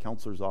 the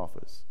counselor's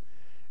office,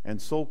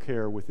 and soul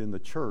care within the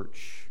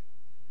church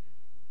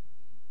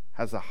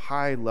has a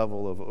high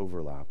level of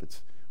overlap.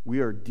 We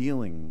are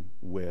dealing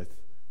with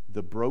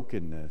the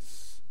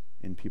brokenness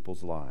in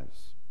people's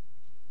lives.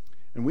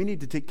 And we need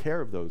to take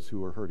care of those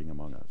who are hurting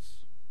among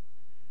us.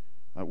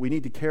 We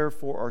need to care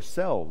for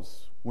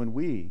ourselves when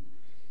we,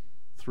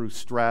 through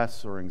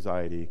stress or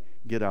anxiety,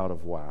 get out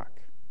of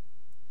whack.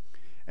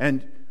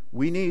 And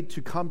we need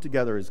to come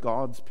together as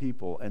God's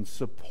people and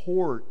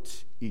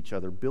support each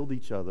other, build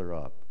each other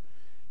up,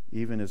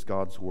 even as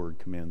God's word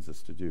commands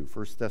us to do.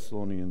 1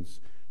 Thessalonians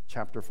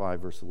chapter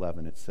 5, verse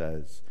 11, it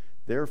says,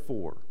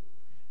 "Therefore,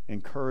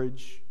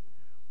 encourage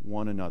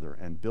one another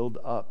and build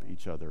up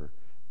each other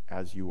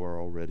as you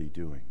are already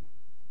doing."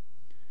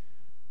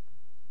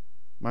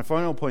 My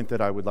final point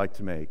that I would like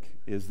to make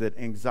is that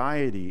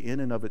anxiety in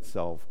and of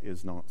itself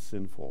is not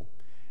sinful.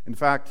 In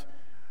fact,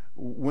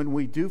 when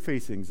we do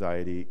face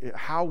anxiety,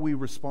 how we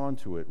respond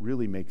to it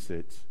really makes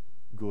it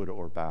good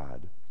or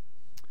bad.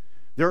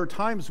 There are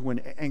times when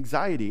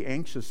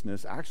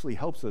anxiousness actually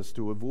helps us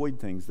to avoid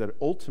things that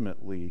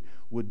ultimately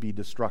would be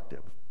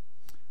destructive.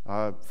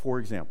 For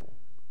example,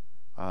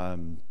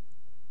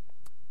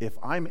 if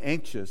I'm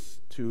anxious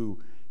to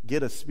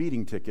get a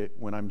speeding ticket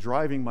when I'm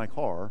driving my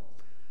car,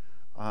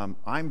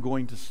 I'm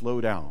going to slow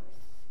down.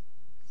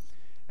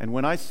 And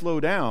when I slow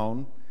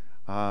down,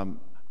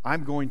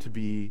 I'm going to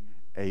be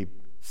a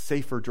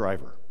safer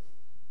driver,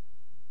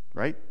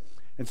 right?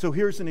 And so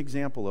here's an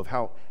example of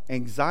how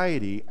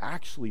anxiety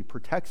actually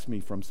protects me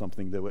from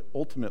something that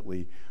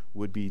ultimately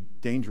would be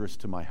dangerous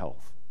to my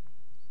health.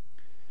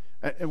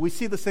 And we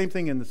see the same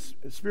thing in the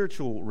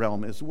spiritual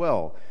realm as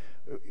well.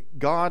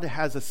 God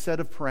has a set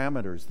of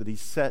parameters that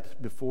He's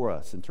set before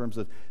us in terms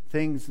of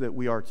things that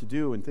we are to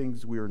do and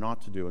things we are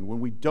not to do. And when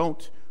we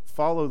don't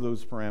follow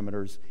those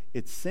parameters,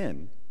 it's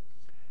sin.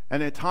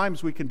 And at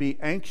times we can be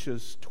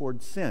anxious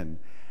towards sin.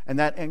 And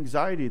that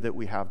anxiety that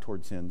we have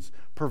towards sins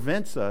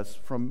prevents us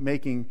from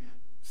making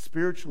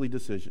spiritual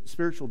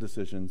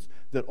decisions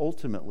that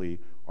ultimately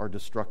are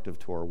destructive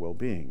to our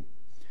well-being.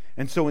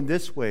 And so in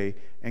this way,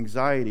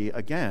 anxiety,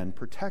 again,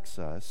 protects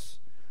us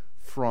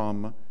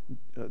from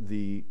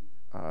the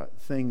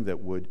thing that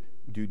would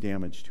do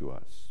damage to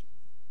us.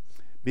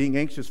 Being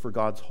anxious for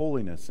God's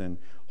holiness and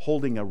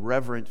holding a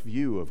reverent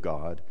view of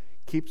God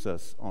keeps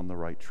us on the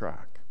right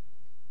track.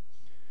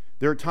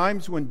 There are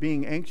times when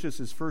being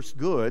anxious is first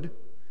good,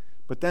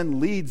 but then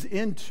leads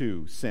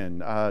into sin.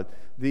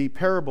 The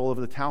parable of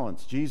the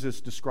talents,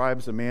 Jesus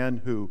describes a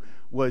man who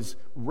was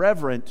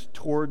reverent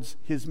towards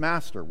his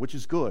master, which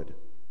is good.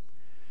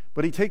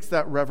 But he takes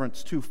that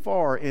reverence too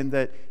far in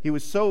that he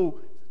was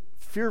so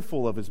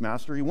fearful of his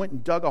master, he went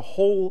and dug a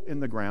hole in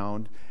the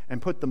ground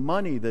and put the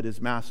money that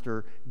his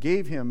master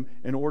gave him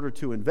in order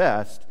to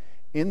invest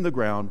in the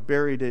ground,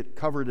 buried it,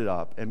 covered it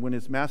up. And when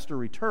his master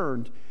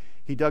returned,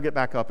 he dug it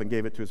back up and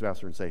gave it to his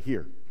master and said,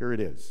 here it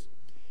is.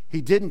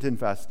 He didn't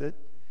invest it.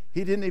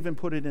 He didn't even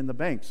put it in the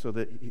bank so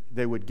that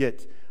they would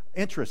get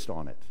interest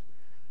on it.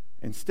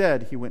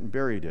 Instead, he went and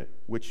buried it,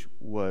 which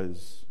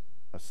was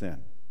a sin.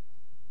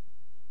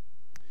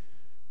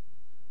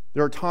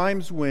 There are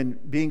times when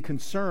being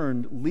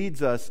concerned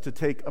leads us to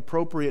take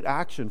appropriate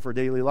action for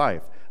daily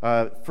life.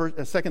 2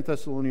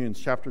 Thessalonians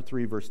chapter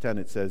 3, verse 10,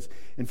 it says,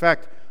 "In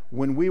fact,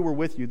 when we were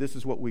with you, this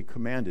is what we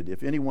commanded.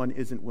 If anyone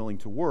isn't willing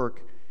to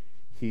work,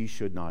 he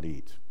should not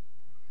eat."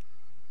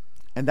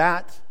 And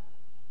that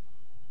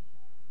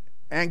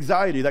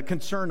anxiety, that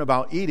concern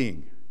about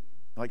eating,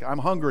 like I'm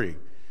hungry,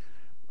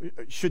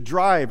 should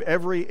drive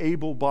every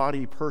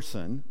able-bodied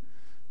person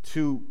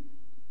to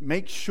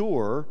make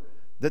sure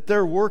that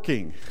they're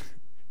working.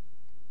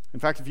 In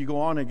fact, if you go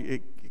on,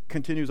 it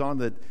continues on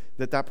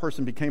that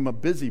person became a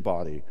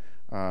busybody,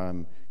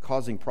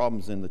 causing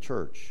problems in the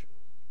church.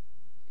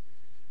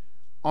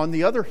 On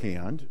the other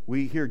hand,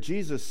 we hear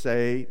Jesus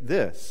say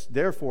this,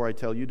 "Therefore I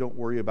tell you, don't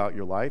worry about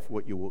your life,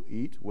 what you will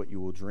eat, what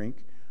you will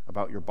drink,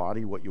 about your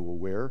body, what you will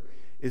wear.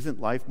 Isn't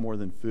life more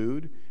than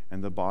food,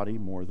 and the body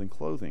more than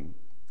clothing?"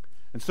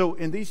 And so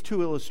in these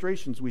two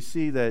illustrations, we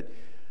see that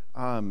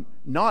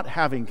not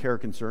having care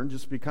concern,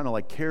 just be kind of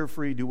like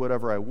carefree, do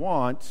whatever I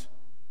want,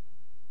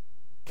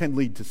 can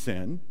lead to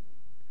sin.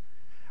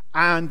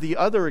 And the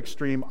other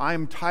extreme,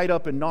 I'm tied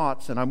up in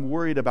knots and I'm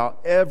worried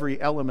about every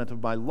element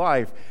of my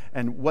life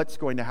and what's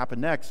going to happen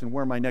next and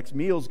where my next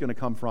meal is going to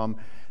come from,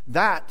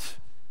 that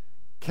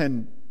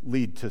can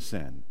lead to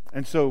sin.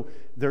 And so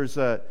there's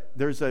a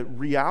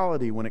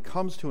reality when it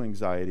comes to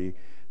anxiety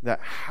that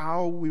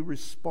how we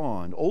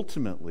respond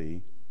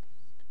ultimately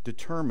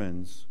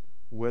determines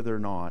whether or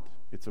not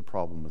it's a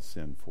problem of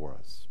sin for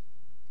us.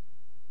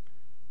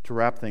 To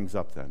wrap things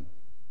up then,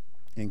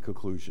 in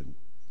conclusion,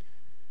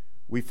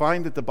 we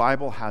find that the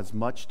Bible has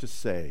much to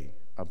say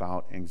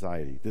about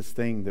anxiety, this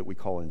thing that we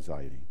call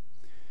anxiety.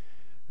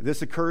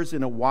 This occurs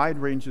in a wide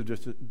range of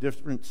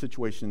different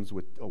situations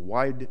with a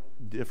wide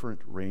different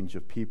range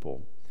of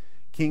people.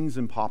 Kings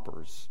and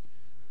paupers,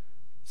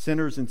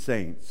 sinners and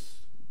saints,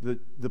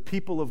 the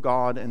people of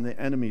God and the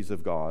enemies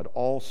of God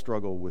all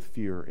struggle with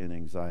fear and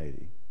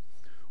anxiety.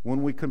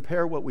 When we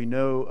compare what we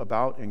know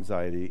about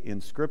anxiety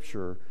in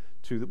Scripture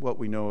to what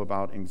we know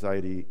about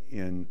anxiety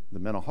in the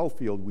mental health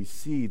field, we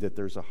see that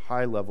there's a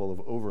high level of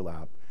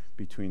overlap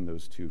between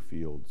those two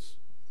fields.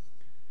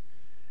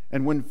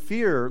 And when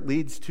fear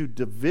leads to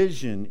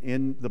division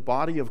in the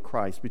body of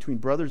Christ, between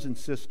brothers and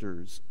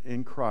sisters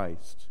in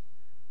Christ,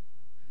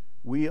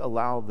 we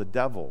allow the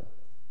devil,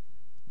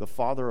 the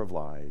father of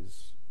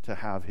lies, to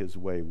have his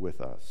way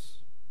with us.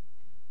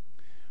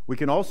 We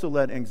can also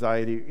let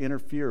anxiety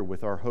interfere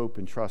with our hope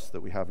and trust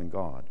that we have in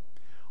God.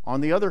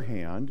 On the other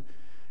hand,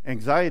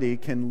 anxiety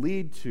can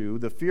lead to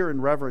the fear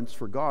and reverence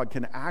for God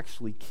can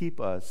actually keep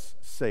us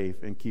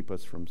safe and keep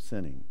us from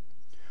sinning.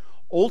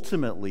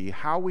 Ultimately,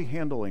 how we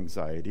handle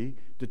anxiety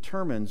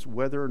determines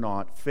whether or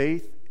not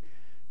faith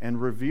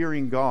and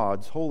revering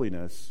God's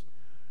holiness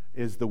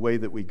is the way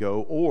that we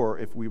go, or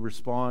if we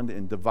respond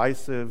in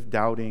divisive,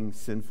 doubting,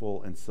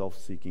 sinful, and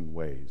self-seeking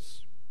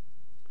ways.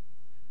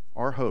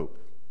 Our hope,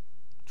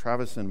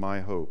 Travis and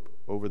my hope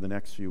over the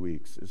next few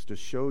weeks, is to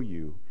show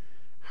you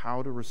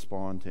how to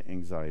respond to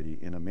anxiety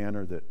in a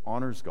manner that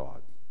honors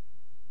God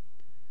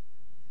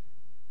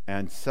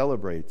and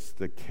celebrates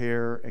the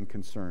care and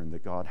concern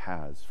that God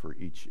has for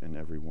each and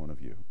every one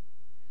of you.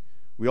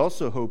 We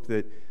also hope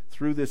that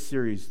through this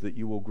series that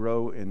you will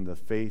grow in the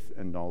faith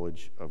and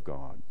knowledge of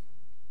God.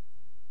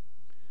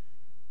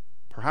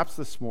 Perhaps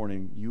this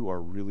morning you are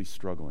really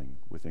struggling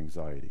with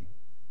anxiety.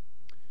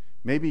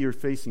 Maybe you're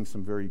facing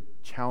some very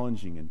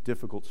challenging and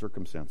difficult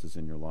circumstances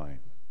in your life.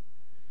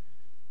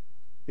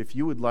 If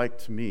you would like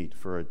to meet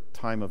for a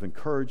time of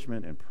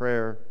encouragement and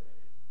prayer,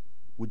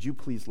 would you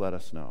please let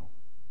us know?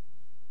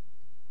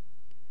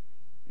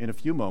 In a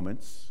few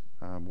moments,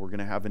 we're going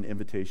to have an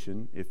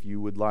invitation. If you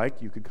would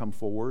like, you could come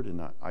forward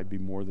and I'd be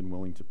more than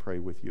willing to pray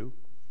with you.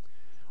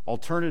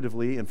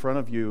 Alternatively, in front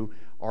of you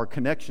are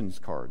connections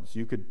cards.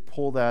 You could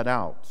pull that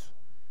out.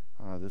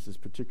 This is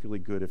particularly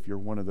good if you're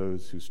one of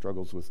those who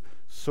struggles with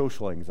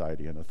social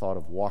anxiety and the thought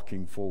of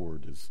walking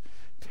forward is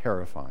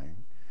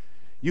terrifying.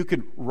 You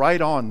could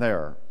write on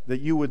there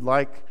that you would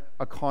like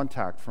a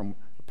contact from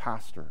a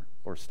pastor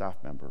or staff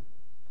member.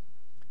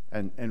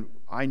 And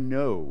I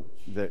know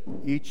that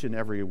each and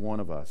every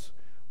one of us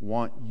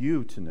want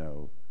you to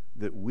know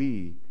that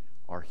we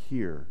are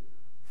here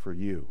for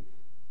you.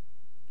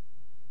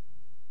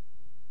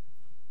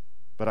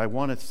 But I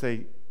want to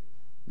say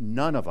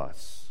none of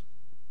us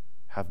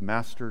have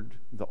mastered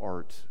the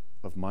art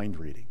of mind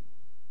reading.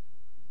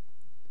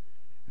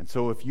 And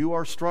so if you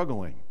are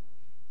struggling,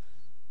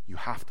 you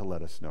have to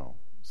let us know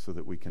so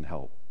that we can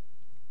help.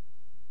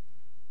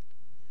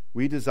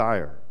 We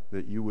desire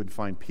that you would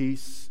find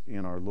peace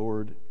in our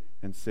Lord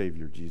and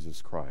Savior,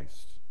 Jesus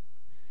Christ,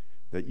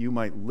 that you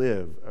might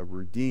live a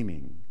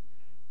redeeming,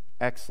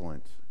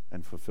 excellent,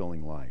 and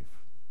fulfilling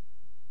life.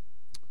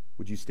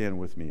 Would you stand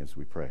with me as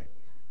we pray?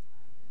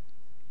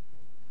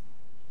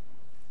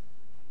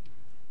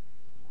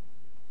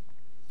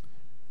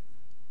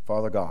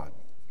 Father God,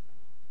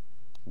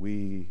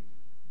 we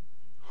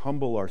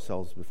humble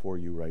ourselves before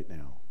you right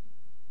now.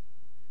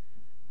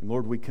 And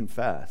Lord, we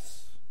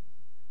confess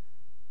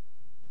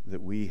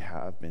that we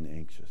have been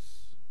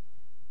anxious,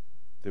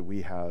 that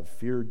we have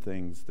feared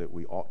things that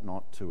we ought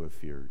not to have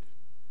feared,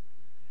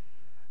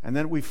 and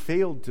that we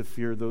failed to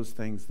fear those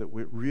things that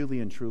we really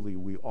and truly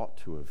we ought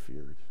to have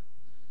feared.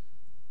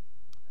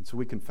 And so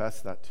we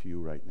confess that to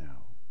you right now.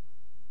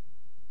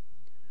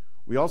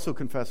 We also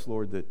confess,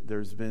 Lord, that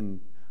there's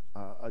been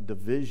a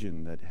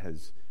division that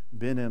has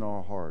been in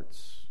our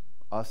hearts,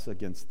 us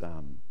against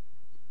them,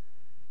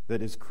 that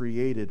has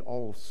created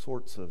all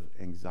sorts of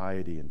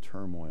anxiety and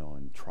turmoil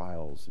and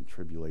trials and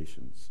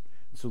tribulations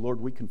So,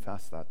 Lord, we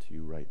confess that to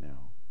you right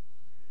now.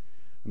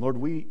 And Lord,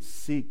 we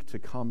seek to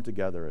come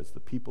together as the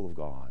people of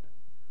God,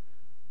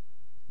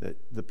 that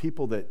the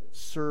people that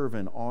serve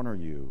and honor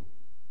you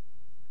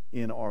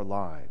in our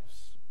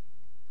lives.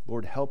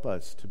 Lord, help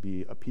us to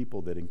be a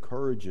people that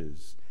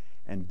encourages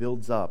and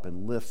builds up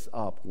and lifts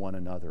up one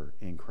another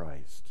in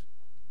Christ.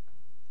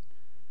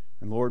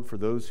 And Lord, for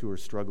those who are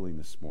struggling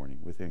this morning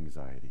with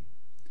anxiety,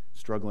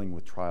 struggling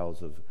with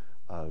trials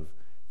of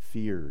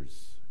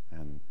fears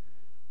and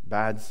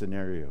bad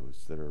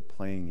scenarios that are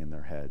playing in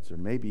their heads, or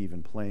maybe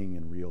even playing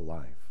in real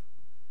life,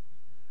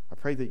 I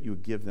pray that you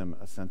would give them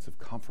a sense of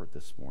comfort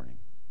this morning,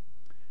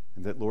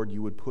 and that, Lord,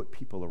 you would put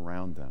people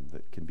around them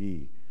that can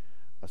be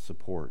a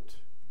support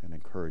and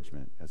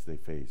encouragement as they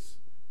face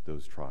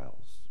those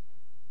trials.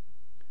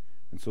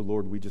 And so,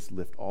 Lord, we just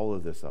lift all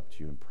of this up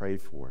to you and pray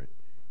for it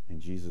in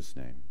Jesus'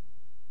 name.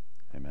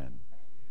 Amen.